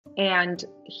and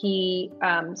he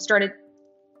started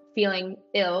feeling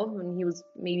ill when he was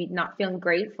maybe not feeling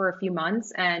great for a few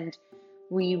months. And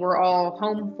we were all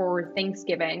home for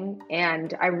Thanksgiving.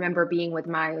 And I remember being with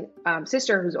my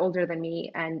sister, who's older than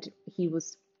me, and he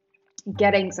was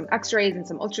getting some x-rays and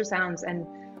some ultrasounds. And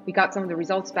we got some of the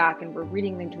results back, and we're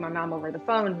reading them to my mom over the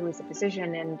phone, who is a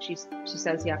physician. And she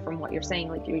says, yeah, from what you're saying,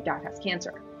 like, your dad has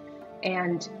cancer.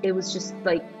 And it was just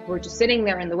like, we're just sitting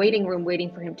there in the waiting room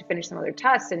waiting for him to finish some other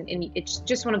tests. And it's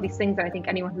just one of these things that I think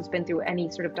anyone who's been through any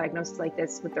sort of diagnosis like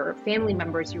this with their family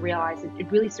members, you realize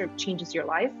it really sort of changes your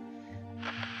life.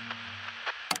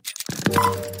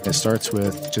 It starts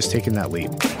with just taking that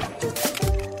leap.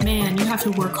 Man, you have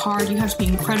to work hard. You have to be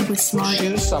incredibly smart.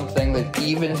 Choose something that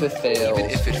even if it fails,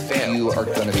 you are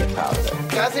going to be proud of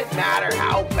it. Doesn't matter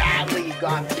how badly you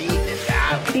got beaten in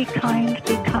battle. Be kind,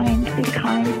 be kind, be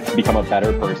kind. Become a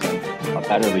better person, a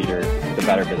better leader, the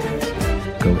better business.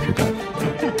 Go with your gut.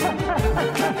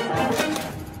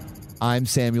 I'm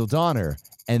Samuel Donner,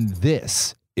 and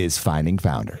this is Finding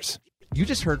Founders. You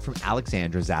just heard from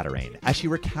Alexandra Zatarain as she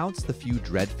recounts the few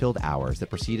dread-filled hours that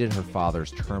preceded her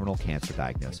father's terminal cancer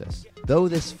diagnosis. Though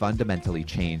this fundamentally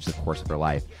changed the course of her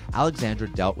life, Alexandra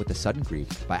dealt with the sudden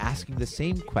grief by asking the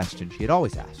same question she had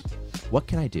always asked: what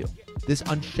can I do? This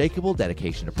unshakable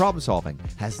dedication to problem solving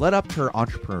has led up to her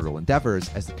entrepreneurial endeavors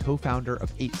as the co-founder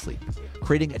of 8 Sleep,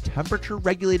 creating a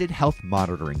temperature-regulated health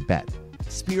monitoring bed.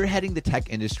 Spearheading the tech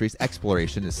industry's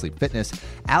exploration of sleep fitness,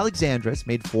 Alexandra's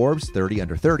made Forbes 30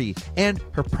 Under 30, and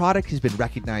her product has been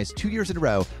recognized 2 years in a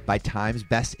row by Time's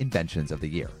Best Inventions of the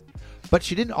Year. But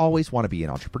she didn't always want to be an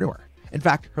entrepreneur. In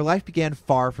fact, her life began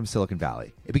far from Silicon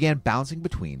Valley. It began bouncing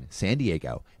between San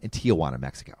Diego and Tijuana,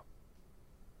 Mexico.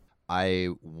 I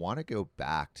want to go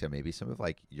back to maybe some of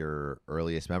like your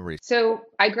earliest memories. So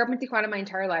I grew up in Tijuana my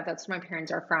entire life. That's where my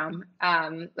parents are from.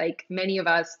 Like many of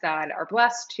us that are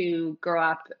blessed to grow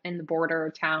up in the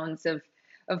border towns of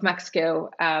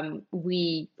Mexico,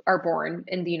 we are born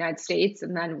in the United States,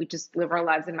 and then we just live our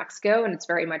lives in Mexico. And it's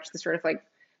very much the sort of like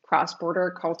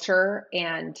cross-border culture.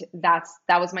 And that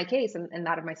was my case, and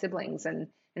that of my siblings. And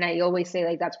I always say,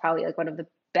 like, that's probably like one of the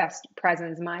best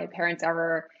presents my parents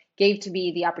ever gave to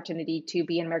me, the opportunity to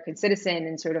be an American citizen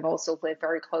and sort of also live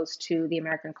very close to the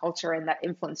American culture. And that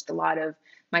influenced a lot of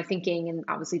my thinking and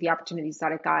obviously the opportunities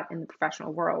that I got in the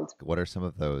professional world. What are some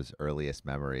of those earliest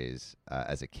memories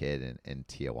as a kid in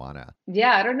Tijuana?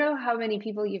 Yeah, I don't know how many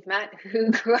people you've met who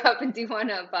grew up in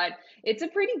Tijuana, but it's a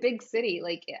pretty big city.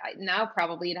 Like now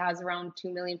probably it has around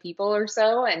 2 million people or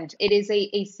so. And it is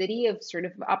a city of sort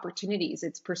of opportunities.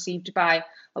 It's perceived by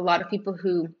a lot of people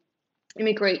who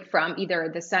immigrate from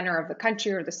either the center of the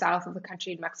country or the south of the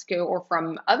country in Mexico, or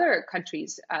from other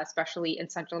countries, especially in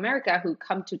Central America, who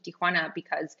come to Tijuana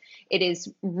because it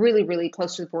is really, really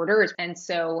close to the borders. And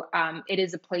so it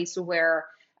is a place where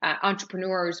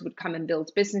entrepreneurs would come and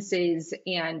build businesses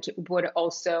and would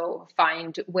also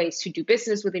find ways to do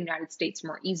business with the United States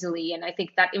more easily. And I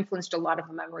think that influenced a lot of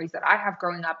the memories that I have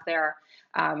growing up there,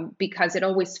 because it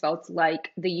always felt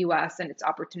like the US and its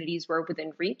opportunities were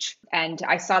within reach. And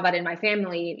I saw that in my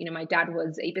family. You know, my dad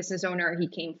was a business owner. He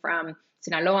came from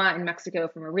Sinaloa in Mexico,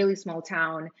 from a really small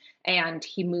town, and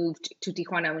he moved to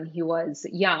Tijuana when he was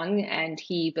young, and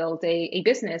he built a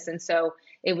business. And so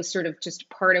it was sort of just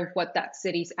part of what that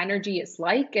city's energy is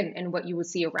like, and what you will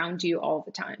see around you all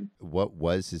the time. What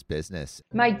was his business?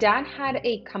 My dad had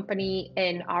a company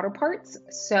in auto parts.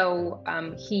 So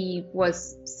he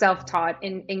was self-taught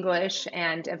in English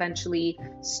and eventually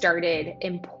started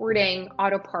importing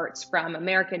auto parts from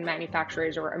American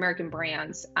manufacturers or American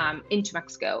brands into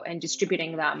Mexico and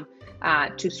distributing them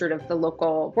to sort of the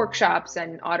local workshops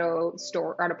and auto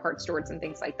parts stores and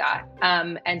things like that.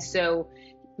 And so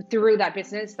through that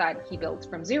business that he built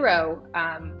from zero,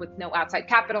 with no outside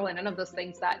capital and none of those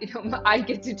things that I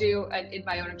get to do in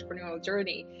my own entrepreneurial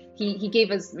journey, he gave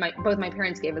us, both my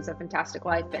parents gave us a fantastic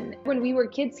life. And when we were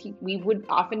kids, we would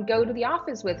often go to the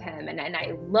office with him, and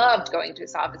I loved going to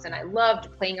his office, and I loved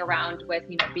playing around with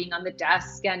being on the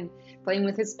desk and playing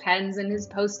with his pens and his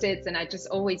Post-its. And I just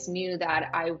always knew that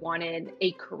I wanted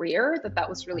a career, that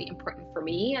was really important for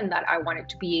me, and that I wanted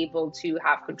to be able to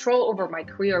have control over my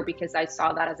career, because I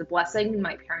saw that as a blessing in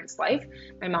my parents' life.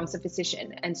 My mom's a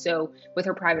physician, and so with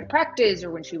her private practice, or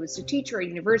when she was a teacher at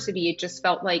university, it just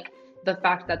felt like the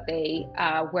fact that they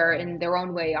were in their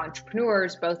own way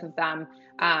entrepreneurs, both of them,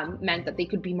 meant that they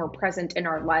could be more present in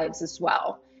our lives as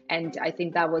well. And I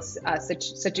think that was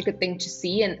such a good thing to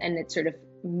see, and it sort of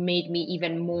made me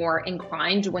even more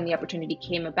inclined when the opportunity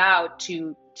came about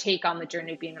to take on the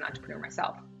journey of being an entrepreneur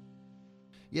myself.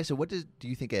 Yeah. So what do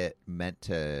you think it meant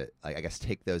to, like, I guess,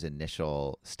 take those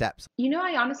initial steps?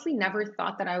 I honestly never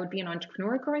thought that I would be an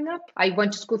entrepreneur growing up. I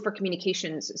went to school for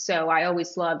communications, so I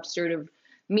always loved sort of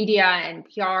media and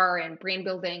PR and brand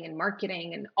building and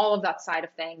marketing and all of that side of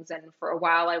things. And for a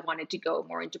while, I wanted to go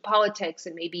more into politics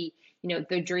and maybe,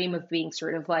 the dream of being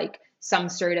sort of like some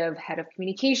sort of head of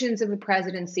communications of a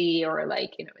presidency or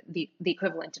like, the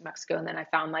equivalent in Mexico. And then I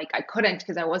found like I couldn't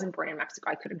because I wasn't born in Mexico.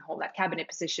 I couldn't hold that cabinet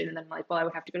position. And then like, well, I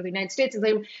would have to go to the United States.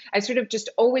 And I sort of just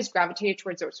always gravitated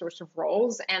towards those sorts of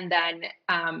roles. And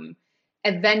then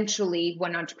eventually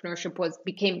when entrepreneurship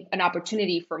became an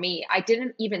opportunity for me, I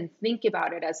didn't even think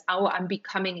about it as, oh, I'm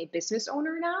becoming a business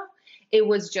owner now. It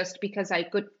was just because I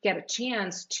could get a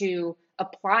chance to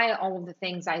apply all of the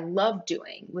things I love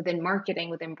doing within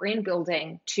marketing, within brand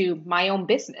building to my own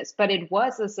business. But it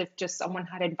was as if just someone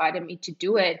had invited me to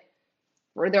do it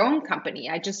for their own company.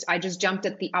 I just jumped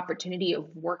at the opportunity of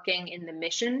working in the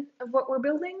mission of what we're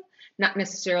building, not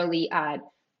necessarily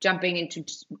jumping into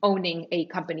just owning a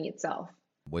company itself.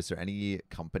 Was there any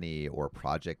company or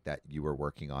project that you were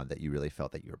working on that you really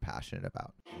felt that you were passionate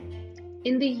about?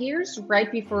 In the years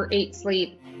right before 8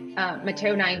 Sleep,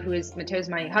 Matteo and I, Matteo's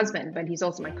my husband, but he's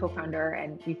also my co-founder,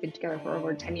 and we've been together for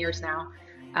over 10 years now.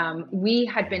 We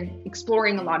had been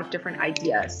exploring a lot of different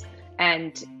ideas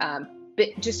and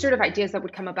just sort of ideas that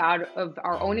would come about of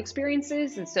our own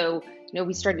experiences. And so,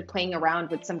 we started playing around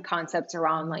with some concepts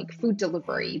around like food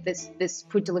delivery, this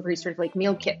food delivery sort of like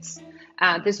meal kits.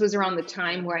 This was around the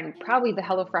time when probably the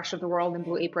HelloFresh of the world and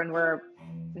Blue Apron were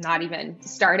not even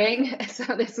starting.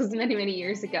 So this was many, many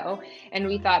years ago. And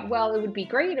we thought, well, it would be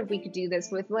great if we could do this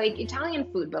with like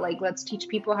Italian food, but like, let's teach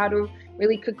people how to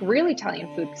really cook real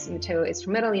Italian food because Matteo is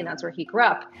from Italy and that's where he grew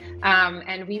up.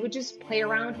 And we would just play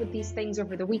around with these things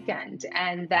over the weekend.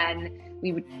 And then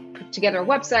we would put together a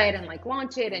website and like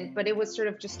launch it. But it was sort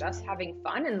of just us having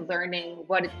fun and learning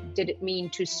what did it mean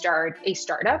to start a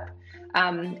startup.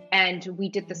 And we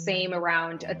did the same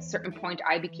around, at a certain point,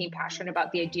 I became passionate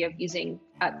about the idea of using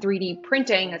 3D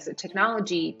printing as a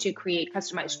technology to create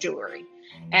customized jewelry.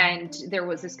 And there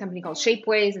was this company called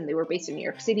Shapeways, and they were based in New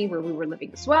York City where we were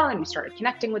living as well. And we started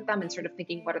connecting with them and sort of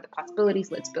thinking, what are the possibilities?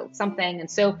 Let's build something.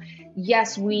 And so,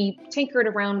 yes, we tinkered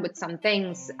around with some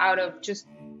things out of just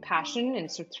passion, and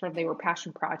sort of they were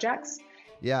passion projects.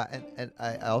 Yeah, and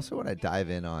I also want to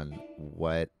dive in on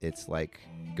what it's like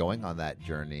going on that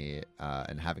journey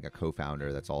and having a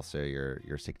co-founder that's also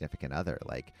your significant other.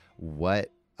 Like,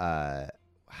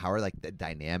 how are like the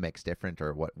dynamics different,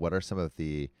 or what are some of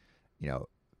the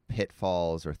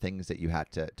pitfalls or things that you had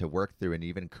to work through, and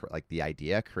even like the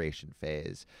idea creation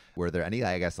phase? Were there any,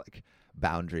 I guess, like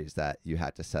boundaries that you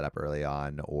had to set up early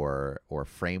on, or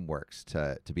frameworks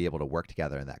to be able to work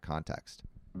together in that context?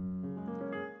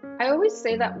 I always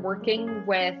say that working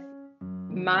with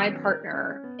my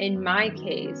partner, in my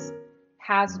case,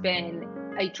 has been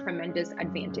a tremendous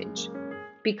advantage.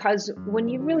 Because when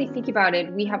you really think about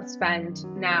it, we have spent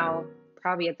now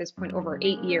probably at this point over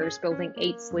 8 years building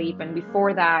 8 Sleep. And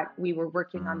before that, we were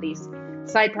working on these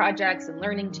side projects and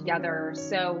learning together.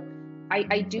 So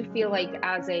I do feel like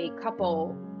as a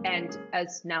couple, and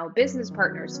as now business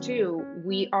partners too,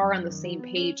 we are on the same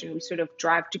page and we sort of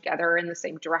drive together in the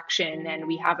same direction. And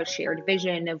we have a shared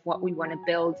vision of what we want to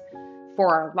build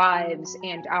for our lives.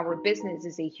 And our business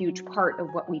is a huge part of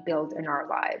what we build in our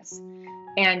lives.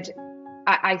 And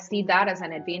I see that as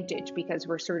an advantage because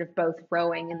we're sort of both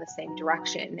rowing in the same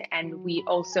direction. And we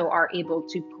also are able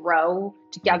to grow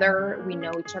together. We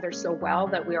know each other so well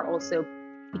that we are also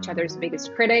each other's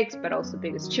biggest critics, but also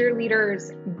biggest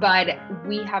cheerleaders. But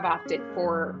we have opted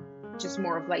for just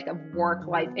more of like a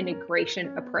work-life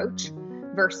integration approach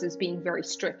versus being very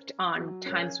strict on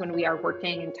times when we are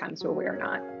working and times when we are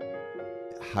not.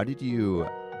 How did you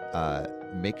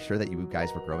make sure that you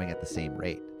guys were growing at the same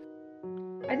rate?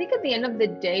 I think at the end of the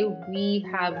day, we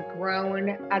have grown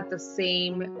at the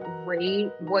same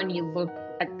rate when you look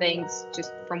at things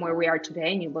just from where we are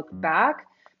today and you look back,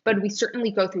 but we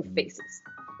certainly go through phases.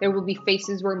 There will be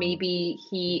phases where maybe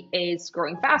he is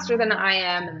growing faster than I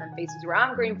am, and then phases where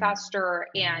I'm growing faster.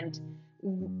 And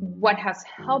what has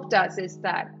helped us is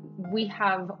that we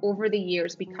have over the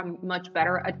years become much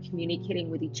better at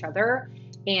communicating with each other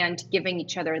and giving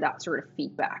each other that sort of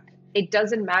feedback. It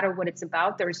doesn't matter what it's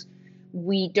about.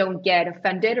 We don't get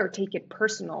offended or take it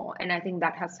personal. And I think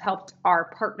that has helped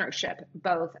our partnership,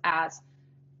 both as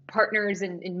partners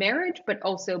in marriage, but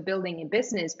also building a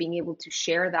business, being able to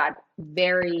share that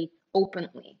very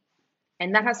openly.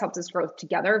 And that has helped us grow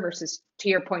together versus, to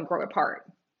your point, grow apart.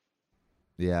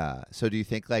 Yeah. So do you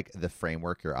think like the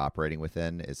framework you're operating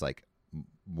within is like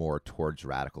more towards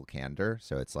radical candor?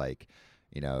 So it's like,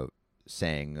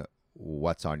 saying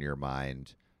what's on your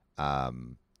mind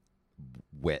from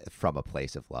a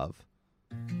place of love?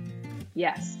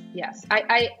 Yes.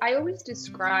 I always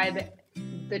describe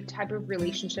the type of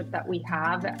relationship that we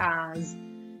have as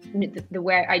the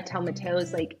way I tell Mateo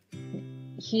is like,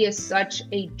 he is such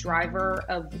a driver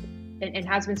of, and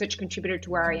has been such a contributor to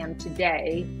where I am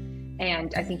today.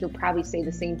 And I think you'll probably say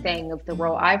the same thing of the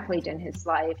role I played in his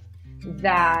life,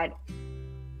 that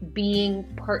being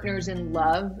partners in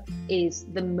love is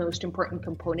the most important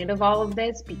component of all of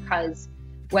this, because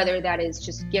whether that is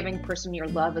just giving person your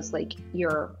love as like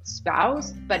your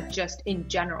spouse, but just in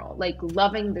general, like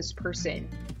loving this person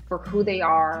for who they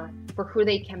are, for who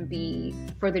they can be,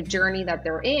 for the journey that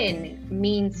they're in,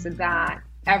 means that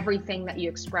everything that you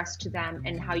express to them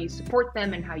and how you support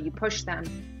them and how you push them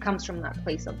comes from that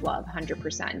place of love,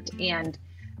 100%. And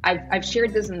I've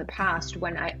shared this in the past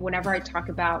whenever I talk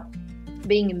about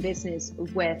being in business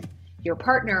with your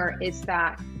partner, is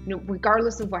that, you know,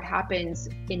 regardless of what happens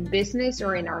in business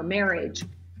or in our marriage,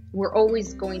 we're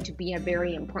always going to be a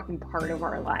very important part of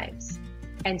our lives.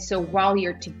 And so while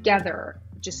you're together,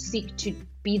 just seek to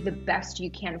be the best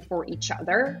you can for each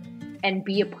other and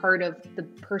be a part of the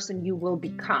person you will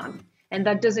become. And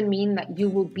that doesn't mean that you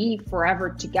will be forever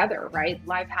together, right?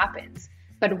 Life happens.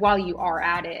 But while you are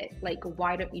at it, like,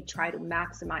 why don't you try to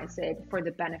maximize it for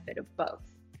the benefit of both?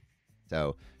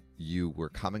 So you were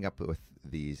coming up with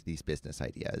these business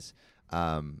ideas,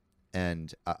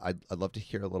 and I'd love to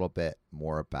hear a little bit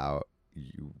more about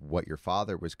what your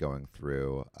father was going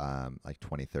through, like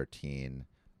 2013,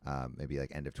 maybe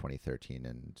like end of 2013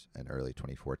 and early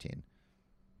 2014.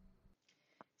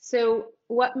 So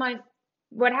what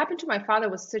happened to my father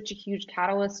was such a huge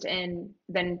catalyst in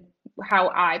then how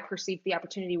I perceived the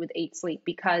opportunity with 8 Sleep,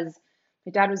 because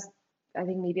my dad was, I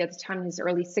think maybe at the time in his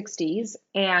early 60s,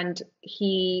 and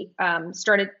he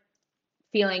started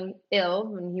feeling ill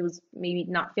when he was maybe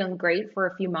not feeling great for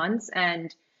a few months.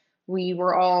 And we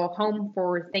were all home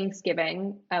for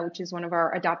Thanksgiving, which is one of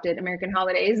our adopted American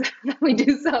holidays that we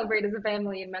do celebrate as a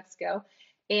family in Mexico.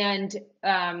 And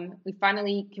we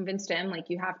finally convinced him, like,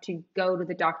 you have to go to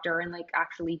the doctor and like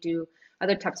actually do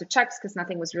other types of checks, because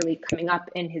nothing was really coming up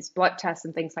in his blood tests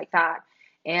and things like that.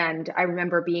 And I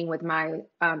remember being with my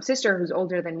sister, who's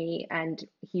older than me, and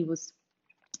he was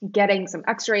getting some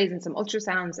x-rays and some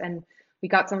ultrasounds, and we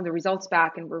got some of the results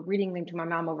back, and we're reading them to my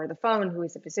mom over the phone, who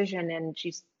is a physician. And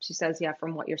she says, yeah,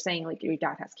 from what you're saying, like, your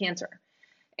dad has cancer.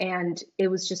 And it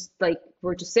was just like,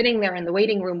 we're just sitting there in the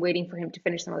waiting room waiting for him to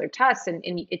finish some other tests. And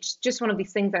it's just one of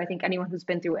these things that I think anyone who's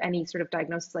been through any sort of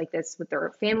diagnosis like this with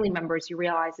their family members, you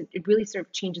realize it really sort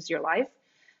of changes your life.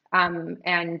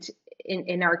 And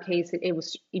in our case, it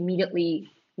was immediately,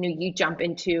 you know, you jump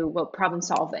into, well, problem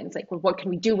solving. It's like, well, what can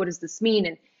we do? What does this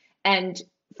mean? And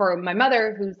for my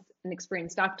mother, who's an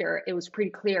experienced doctor, it was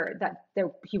pretty clear that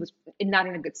he was not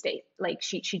in a good state. Like,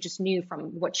 she just knew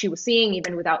from what she was seeing,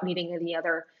 even without needing any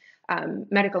other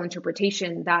medical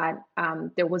interpretation, that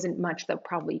there wasn't much that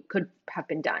probably could have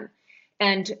been done.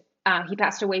 And he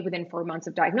passed away within 4 months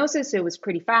of diagnosis, so it was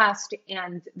pretty fast.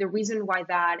 And the reason why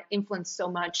that influenced so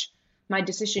much my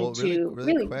decision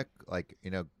really quick, like, you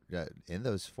know, in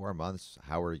those 4 months,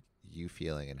 how are you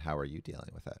feeling and how are you dealing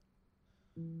with it?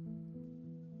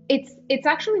 It's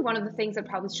actually one of the things that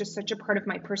probably is just such a part of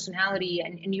my personality.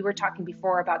 And you were talking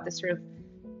before about this sort of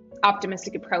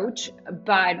optimistic approach,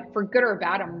 but for good or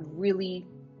bad, I'm really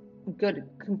good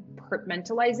at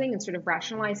compartmentalizing and sort of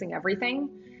rationalizing everything.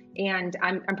 And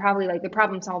I'm probably like the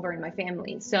problem solver in my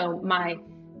family. So my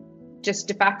just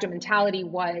de facto mentality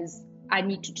was, I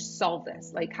need to just solve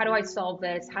this. Like, how do I solve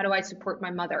this? How do I support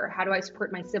my mother? How do I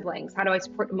support my siblings? How do I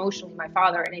support emotionally my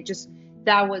father? And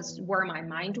that was where my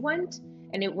mind went.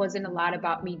 And it wasn't a lot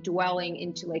about me dwelling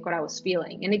into like what I was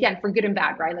feeling. And again, for good and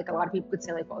bad, right? Like, a lot of people could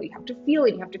say like, well, you have to feel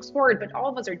it, you have to explore it, but all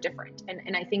of us are different.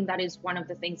 And I think that is one of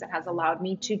the things that has allowed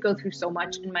me to go through so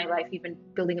much in my life, even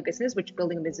building a business, which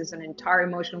building a business is an entire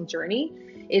emotional journey,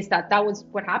 is that was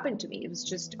what happened to me. It was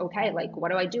just, okay, like,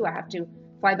 what do? I have to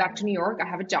fly back to New York. I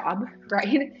have a job,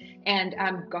 right? And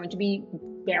I'm going to be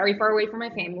very far away from my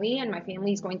family, and my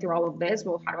family is going through all of this.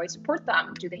 Well, how do I support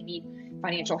them? Do they need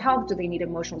financial help? Do they need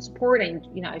emotional support? And,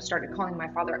 you know, I started calling my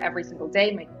father every single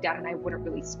day. My dad and I wouldn't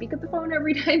really speak at the phone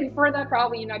every day before that,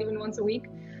 probably not even once a week.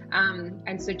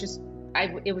 And so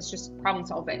it was just problem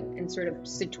solving and sort of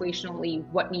situationally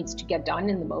what needs to get done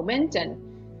in the moment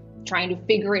and trying to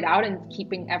figure it out and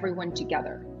keeping everyone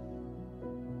together.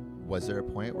 Was there a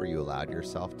point where you allowed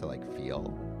yourself to like feel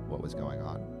what was going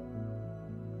on?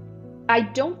 I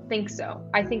don't think so.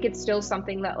 I think it's still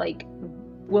something that like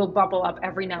will bubble up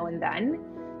every now and then,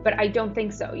 but I don't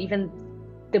think so. Even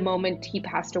the moment he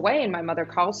passed away and my mother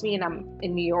calls me and I'm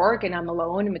in New York and I'm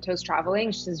alone and Mateo's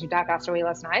traveling, she says, your dad passed away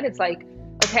last night. It's like,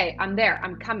 okay, I'm there,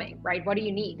 I'm coming, right? What do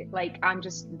you need? Like, I'm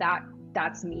just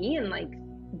that's me. And like,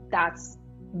 that's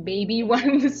maybe one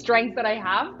of the strengths that I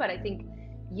have. But I think,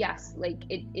 yes, like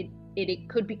it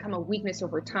could become a weakness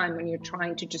over time when you're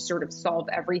trying to just sort of solve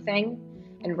everything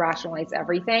and rationalize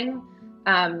everything.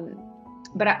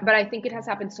 But I think it has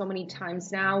happened so many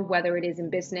times now, whether it is in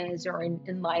business or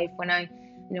in life,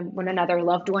 when another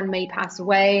loved one may pass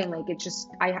away, and like,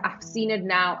 I've seen it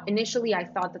now. Initially, I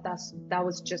thought that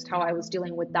was just how I was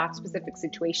dealing with that specific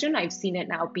situation. I've seen it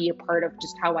now be a part of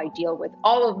just how I deal with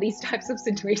all of these types of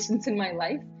situations in my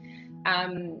life.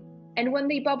 And when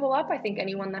they bubble up, I think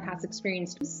anyone that has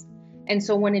experienced this. And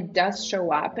so when it does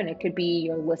show up, and it could be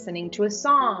you're listening to a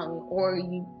song or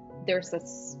there's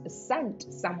a scent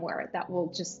somewhere that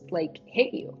will just like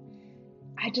hit you,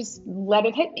 I just let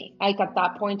it hit me. Like at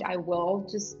that point, I will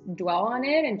just dwell on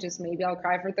it and just maybe I'll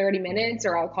cry for 30 minutes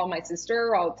or I'll call my sister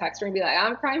or I'll text her and be like,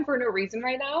 I'm crying for no reason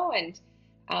right now.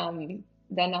 And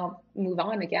then I'll move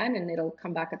on again and it'll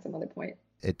come back at some other point.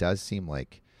 It does seem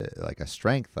like a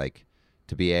strength, like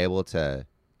to be able to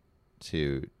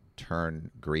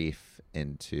turn grief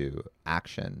into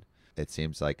action. It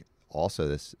seems like also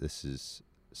this is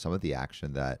some of the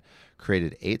action that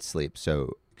created 8 Sleep.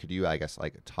 So could you, I guess,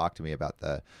 like talk to me about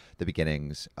the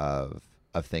beginnings of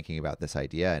thinking about this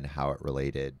idea and how it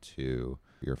related to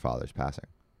your father's passing?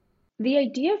 The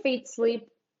idea of 8 Sleep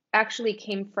actually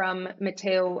came from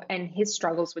Mateo and his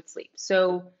struggles with sleep.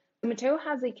 So Mateo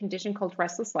has a condition called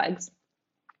restless legs.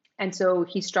 And so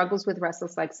he struggles with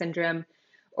restless leg syndrome.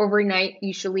 Overnight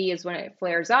usually is when it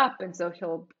flares up. And so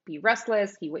he'll be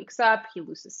restless. He wakes up, he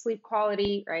loses sleep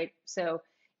quality, right? So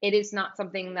it is not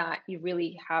something that you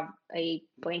really have a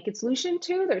blanket solution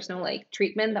to. There's no like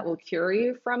treatment that will cure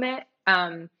you from it.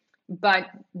 But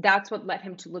that's what led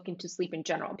him to look into sleep in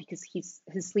general, because his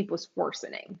sleep was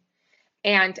worsening.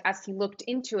 And as he looked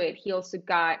into it, he also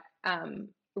got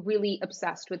really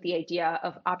obsessed with the idea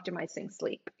of optimizing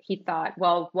sleep. He thought,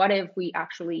 well, what if we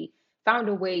actually found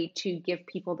a way to give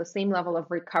people the same level of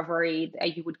recovery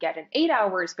that you would get in 8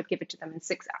 hours, but give it to them in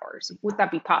 6 hours? Would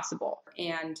that be possible?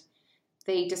 And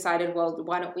they decided, well,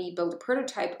 why don't we build a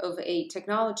prototype of a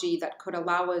technology that could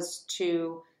allow us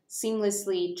to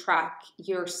seamlessly track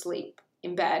your sleep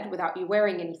in bed without you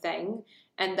wearing anything,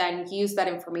 and then use that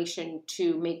information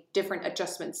to make different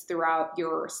adjustments throughout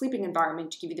your sleeping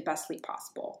environment to give you the best sleep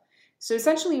possible. So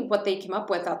essentially what they came up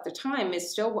with at the time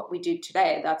is still what we do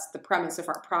today. That's the premise of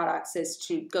our products, is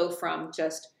to go from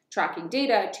just tracking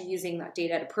data to using that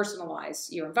data to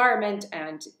personalize your environment.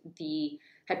 And the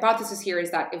hypothesis here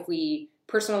is that if we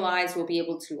personalize, we'll be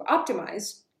able to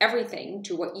optimize everything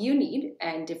to what you need.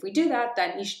 And if we do that,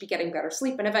 then you should be getting better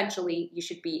sleep. And eventually you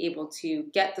should be able to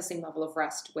get the same level of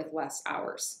rest with less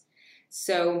hours.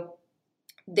 So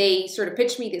they sort of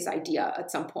pitched me this idea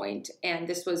at some point, and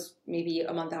this was maybe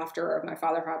a month after my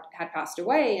father had passed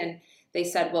away. And they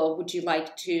said, well, would you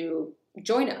like to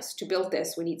join us to build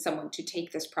this? We need someone to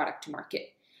take this product to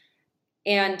market.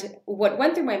 And what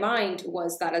went through my mind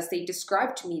was that as they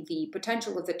described to me the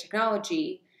potential of the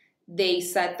technology, they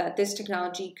said that this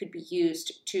technology could be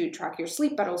used to track your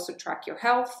sleep, but also track your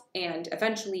health. And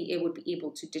eventually it would be able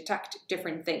to detect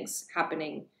different things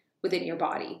happening within your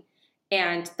body.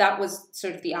 And that was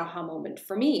sort of the aha moment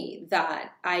for me,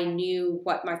 that I knew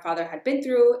what my father had been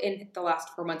through in the last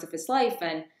 4 months of his life.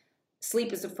 And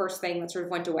sleep is the first thing that sort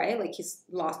of went away. Like, he's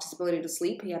lost his ability to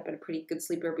sleep. He had been a pretty good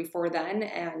sleeper before then,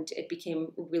 and it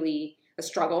became really a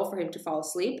struggle for him to fall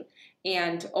asleep.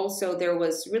 And also there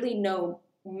was really no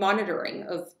monitoring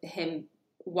of him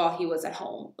while he was at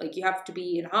home. Like, you have to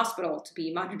be in a hospital to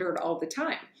be monitored all the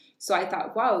time. So I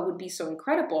thought, wow, it would be so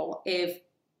incredible if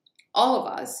all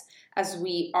of us, as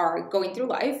we are going through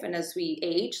life and as we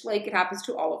age, like it happens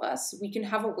to all of us, we can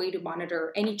have a way to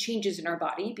monitor any changes in our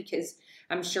body, because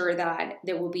I'm sure that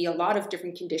there will be a lot of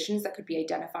different conditions that could be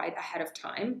identified ahead of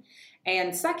time.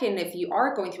 And second, if you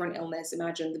are going through an illness,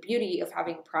 imagine the beauty of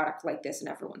having a product like this in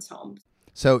everyone's home.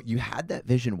 So you had that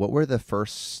vision. What were the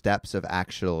first steps of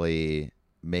actually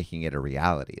making it a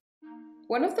reality?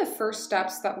 One of the first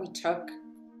steps that we took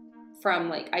from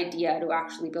like idea to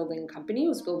actually building a company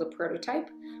was build a prototype.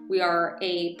 We are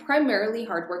a primarily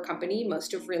hardware company.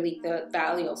 Most of really the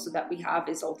value also that we have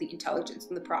is all the intelligence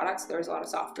in the products. There's a lot of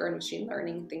software and machine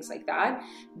learning and things like that.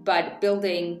 But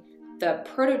building the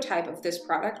prototype of this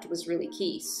product was really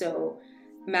key. So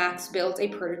Max built a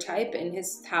prototype in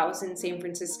his house in San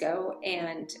Francisco,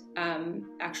 and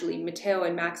actually Matteo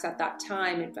and Max at that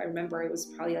time, if I remember, it was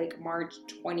probably like March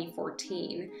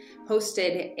 2014,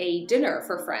 hosted a dinner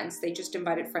for friends. They just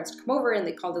invited friends to come over, and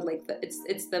they called it like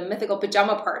it's the mythical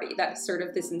pajama party. That's sort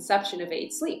of this inception of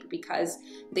 8 Sleep, because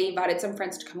they invited some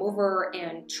friends to come over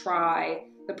and try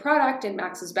the product in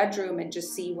Max's bedroom and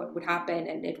just see what would happen.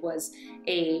 And it was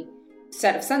a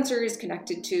set of sensors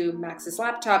connected to Max's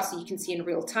laptop, so you can see in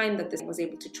real time that this was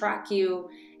able to track you,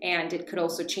 and it could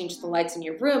also change the lights in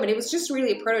your room. And it was just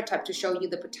really a prototype to show you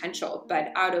the potential.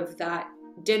 But out of that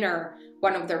dinner,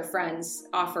 one of their friends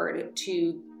offered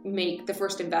to make the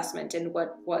first investment in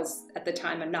what was at the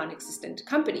time a non-existent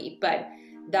company. But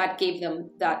that gave them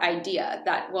that idea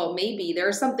that, well, maybe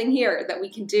there's something here that we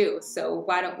can do. So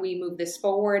why don't we move this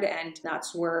forward? And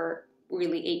that's where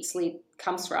really 8 Sleep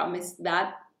comes from, is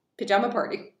that pajama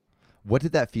party. What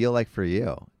did that feel like for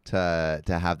you to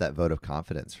have that vote of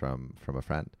confidence from a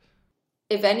friend?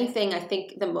 If anything, I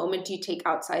think the moment you take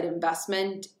outside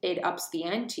investment, it ups the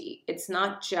ante. It's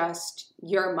not just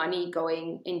your money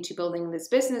going into building this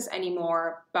business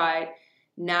anymore, but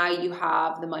now you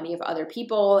have the money of other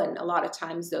people. And a lot of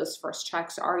times those first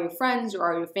checks are your friends or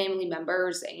are your family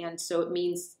members. And so it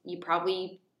means you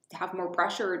probably have more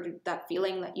pressure, that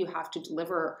feeling that you have to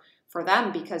deliver for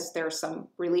them because there's some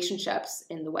relationships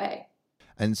in the way.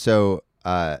 And so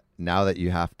now that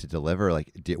you have to deliver,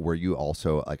 like, were you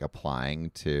also like applying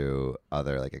to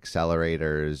other like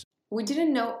accelerators? We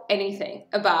didn't know anything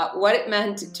about what it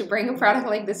meant to bring a product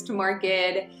like this to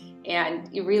market. And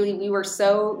we were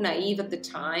so naive at the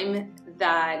time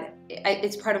that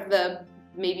it's part of the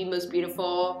maybe most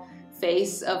beautiful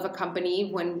face of a company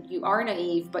when you are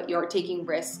naive, but you're taking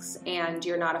risks and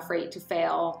you're not afraid to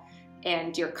fail.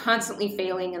 And you're constantly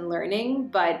failing and learning.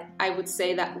 But I would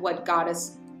say that what got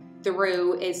us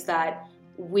through is that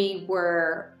we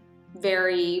were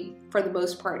very, for the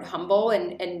most part, humble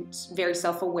and very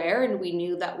self-aware, and we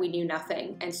knew that we knew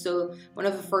nothing. And so one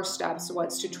of the first steps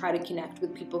was to try to connect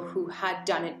with people who had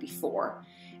done it before.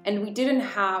 And we didn't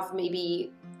have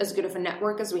maybe as good of a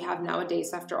network as we have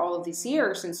nowadays after all of these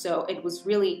years. And so it was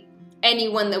really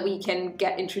anyone that we can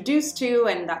get introduced to,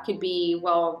 and that could be,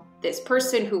 well, this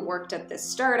person who worked at this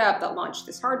startup that launched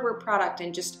this hardware product,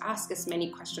 and just ask as many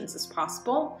questions as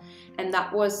possible. And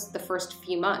that was the first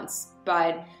few months.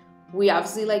 But we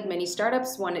obviously, like many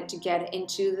startups, wanted to get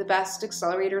into the best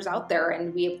accelerators out there.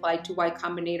 And we applied to Y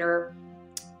Combinator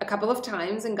a couple of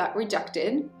times and got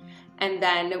rejected. And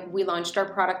then we launched our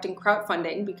product in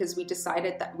crowdfunding because we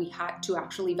decided that we had to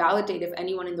actually validate if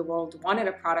anyone in the world wanted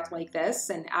a product like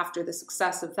this. And after the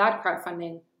success of that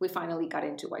crowdfunding, we finally got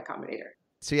into Y Combinator.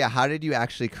 So yeah, how did you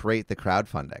actually create the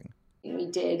crowdfunding? We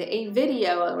did a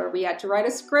video where we had to write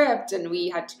a script, and we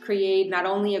had to create not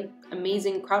only an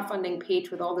amazing crowdfunding page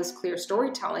with all this clear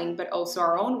storytelling, but also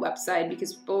our own website,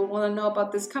 because people want to know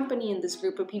about this company and this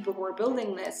group of people who are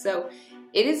building this. So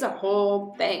it is a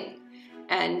whole thing.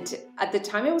 And at the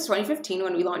time, it was 2015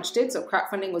 when we launched it, so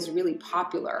crowdfunding was really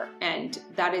popular. And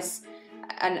that is,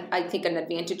 I think, an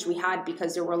advantage we had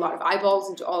because there were a lot of eyeballs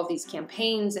into all of these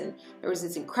campaigns, and there was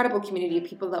this incredible community of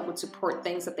people that would support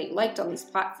things that they liked on these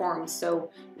platforms.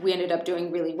 So we ended up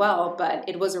doing really well, but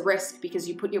it was a risk because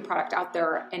you put your product out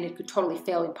there and it could totally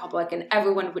fail in public, and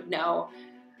everyone would know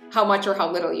how much or how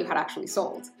little you had actually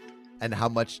sold. And how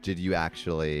much did you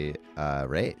actually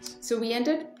raise? So we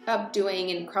ended up doing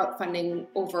in crowdfunding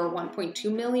over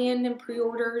 1.2 million in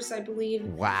pre-orders, I believe.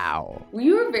 Wow.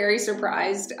 We were very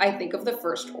surprised, I think, of the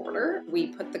first order. We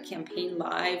put the campaign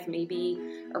live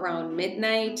maybe around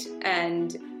midnight,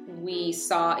 and we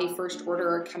saw a first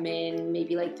order come in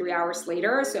maybe like 3 hours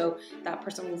later. So that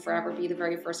person will forever be the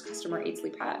very first customer 8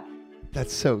 Sleep had.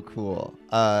 That's so cool.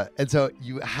 And so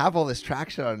you have all this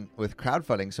traction with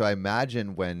crowdfunding. So I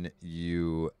imagine when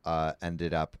you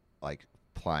ended up like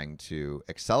applying to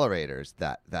accelerators,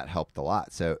 that helped a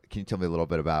lot. So can you tell me a little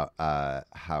bit about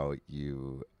how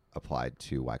you applied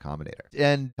to Y Combinator?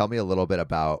 And tell me a little bit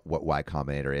about what Y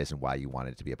Combinator is and why you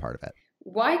wanted to be a part of it.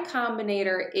 Y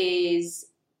Combinator is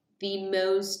the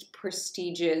most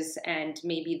prestigious and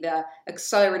maybe the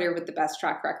accelerator with the best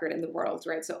track record in the world,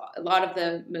 right? So a lot of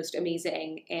the most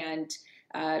amazing and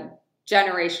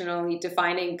generationally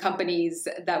defining companies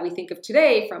that we think of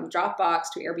today, from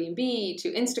Dropbox to Airbnb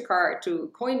to Instacart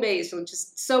to Coinbase, so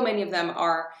just so many of them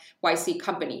are YC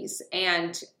companies.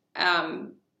 And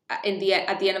at the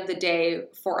end of the day,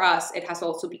 for us, it has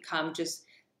also become just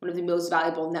one of the most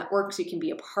valuable networks you can be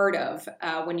a part of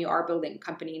when you are building a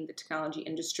company in the technology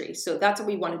industry. So that's what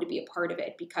we wanted to be a part of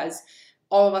it, because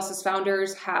all of us as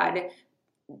founders had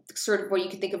sort of what you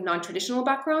could think of non-traditional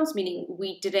backgrounds, meaning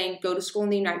we didn't go to school in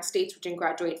the United States, we didn't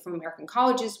graduate from American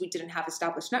colleges, we didn't have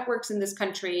established networks in this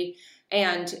country,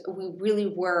 and we really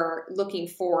were looking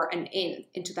for an in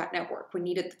into that network. We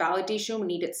needed the validation, we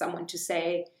needed someone to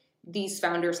say, these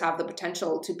founders have the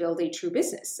potential to build a true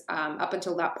business. Up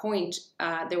until that point,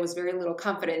 there was very little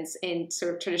confidence in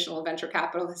sort of traditional venture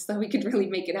capitalists that we could really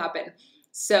make it happen.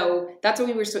 So that's why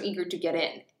we were so eager to get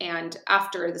in. And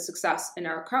after the success in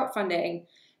our crowdfunding,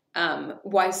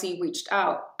 YC reached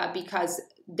out because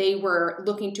they were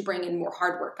looking to bring in more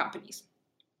hardware companies.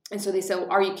 And so they said,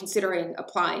 well, are you considering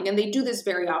applying? And they do this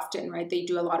very often, right? They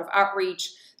do a lot of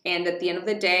outreach. And at the end of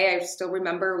the day, I still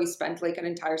remember we spent like an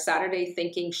entire Saturday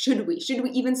thinking, should we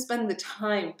even spend the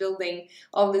time building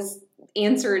all these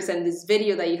answers and this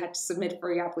video that you had to submit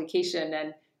for your application?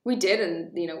 And we did,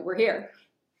 and we're here.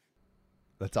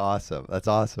 That's awesome. That's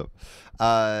awesome.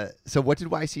 So what did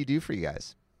YC do for you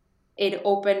guys? It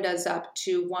opened us up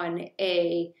to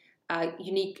a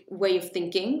unique way of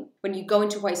thinking. When you go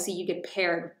into YC, you get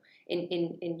paired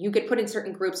you get put in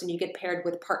certain groups and you get paired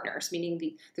with partners, meaning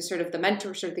the sort of the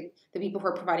mentors or the people who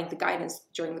are providing the guidance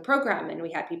during the program. And we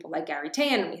had people like Gary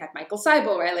Tan, and we had Michael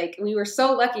Seibel, right? Like, we were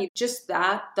so lucky. Just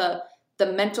that, the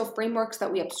mental frameworks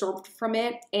that we absorbed from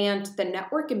it, and the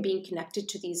network and being connected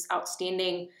to these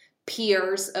outstanding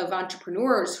peers of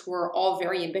entrepreneurs who are all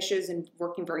very ambitious and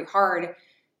working very hard.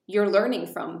 You're learning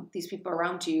from these people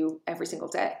around you every single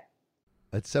day.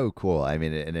 That's so cool. I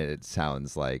mean, and it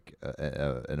sounds like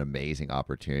an amazing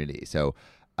opportunity. So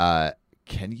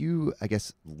can you, I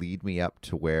guess, lead me up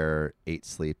to where 8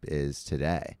 Sleep is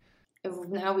today?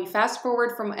 Now we fast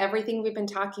forward from everything we've been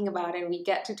talking about and we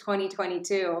get to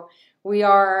 2022. We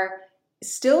are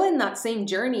still in that same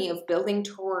journey of building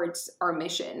towards our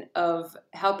mission of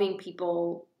helping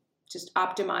people just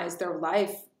optimize their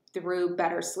life through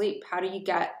better sleep. How do you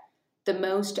get the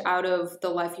most out of the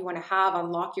life you want to have,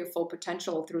 unlock your full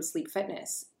potential through sleep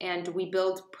fitness? And we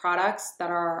build products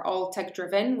that are all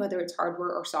tech-driven, whether it's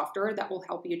hardware or software, that will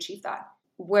help you achieve that.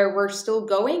 Where we're still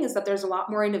going is that there's a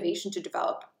lot more innovation to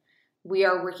develop. We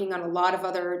are working on a lot of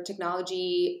other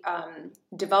technology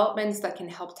developments that can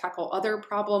help tackle other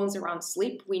problems around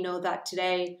sleep. We know that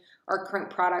today our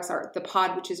current products are the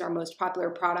Pod, which is our most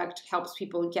popular product, helps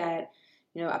people get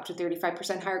up to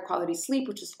 35% higher quality sleep,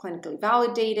 which is clinically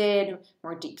validated,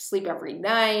 more deep sleep every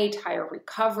night, higher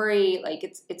recovery. Like,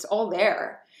 it's all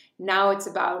there. Now it's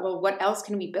about, well, what else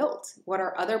can we build? What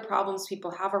are other problems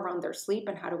people have around their sleep,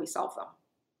 and how do we solve them?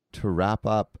 To wrap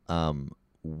up,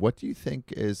 what do you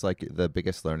think is like the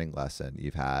biggest learning lesson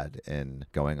you've had in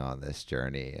going on this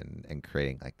journey and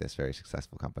creating like this very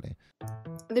successful company?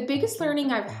 The biggest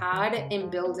learning I've had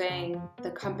in building the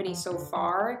company so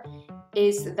far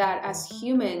is that as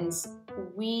humans,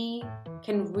 we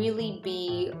can really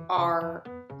be our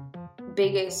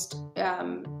biggest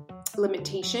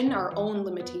limitation, our own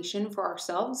limitation for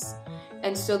ourselves.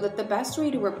 And so that the best way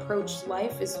to approach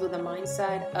life is with a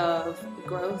mindset of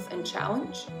growth and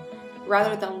challenge,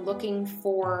 rather than looking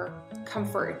for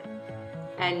comfort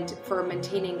and for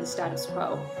maintaining the status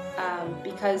quo.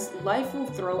 Because life will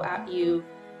throw at you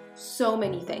so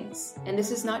many things. And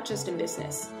this is not just in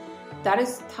business. That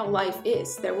is how life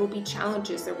is. There will be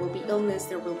challenges, there will be illness,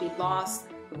 there will be loss,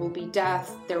 there will be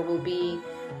death, there will be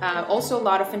also a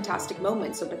lot of fantastic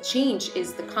moments. So, but change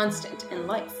is the constant in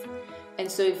life. And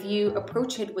so if you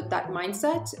approach it with that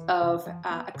mindset of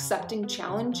accepting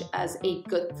challenge as a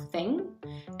good thing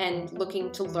and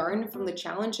looking to learn from the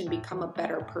challenge and become a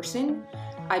better person,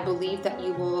 I believe that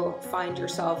you will find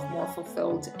yourself more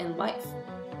fulfilled in life.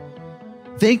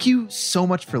 Thank you so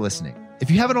much for listening.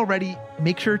 If you haven't already,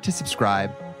 make sure to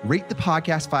subscribe, rate the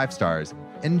podcast 5 stars,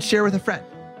 and share with a friend.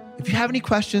 If you have any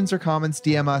questions or comments,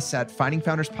 DM us at Finding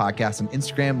Founders Podcast on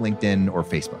Instagram, LinkedIn, or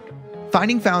Facebook.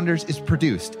 Finding Founders is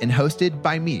produced and hosted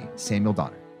by me, Samuel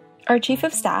Donner. Our Chief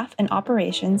of Staff and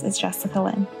Operations is Jessica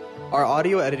Lin. Our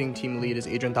audio editing team lead is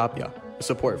Adrian Tapia, with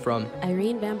support from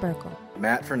Irene Van Berkel,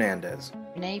 Matt Fernandez,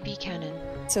 Renee Buchanan,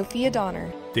 Sophia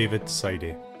Donner, David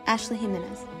Saidi, Ashley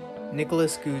Jimenez,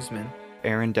 Nicholas Guzman,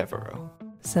 Aaron Devereaux,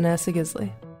 Sanessa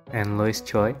Gisley, and Lois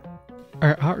Choi.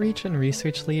 Our outreach and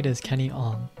research lead is Kenny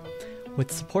Ong,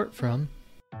 with support from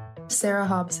Sarah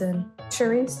Hobson,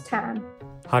 Charisse Tan,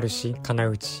 Harushi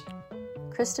Kanauchi,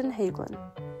 Kristen Hagelin,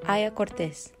 Aya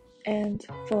Cortez, and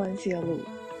Valencia Lu.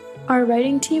 Our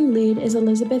writing team lead is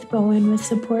Elizabeth Bowen with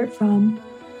support from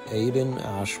Aiden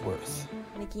Ashworth,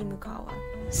 Nikki Mukawa,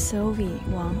 Sylvie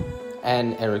Wang,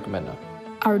 and Eric Mena.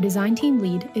 Our design team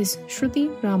lead is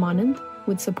Shruti Ramanand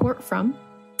with support from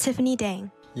Tiffany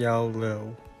Dang, Yao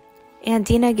Liu, and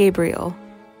Dina Gabriel.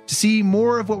 To see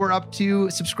more of what we're up to,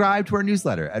 subscribe to our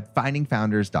newsletter at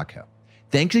findingfounders.co.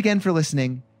 Thanks again for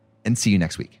listening, and see you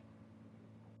next week.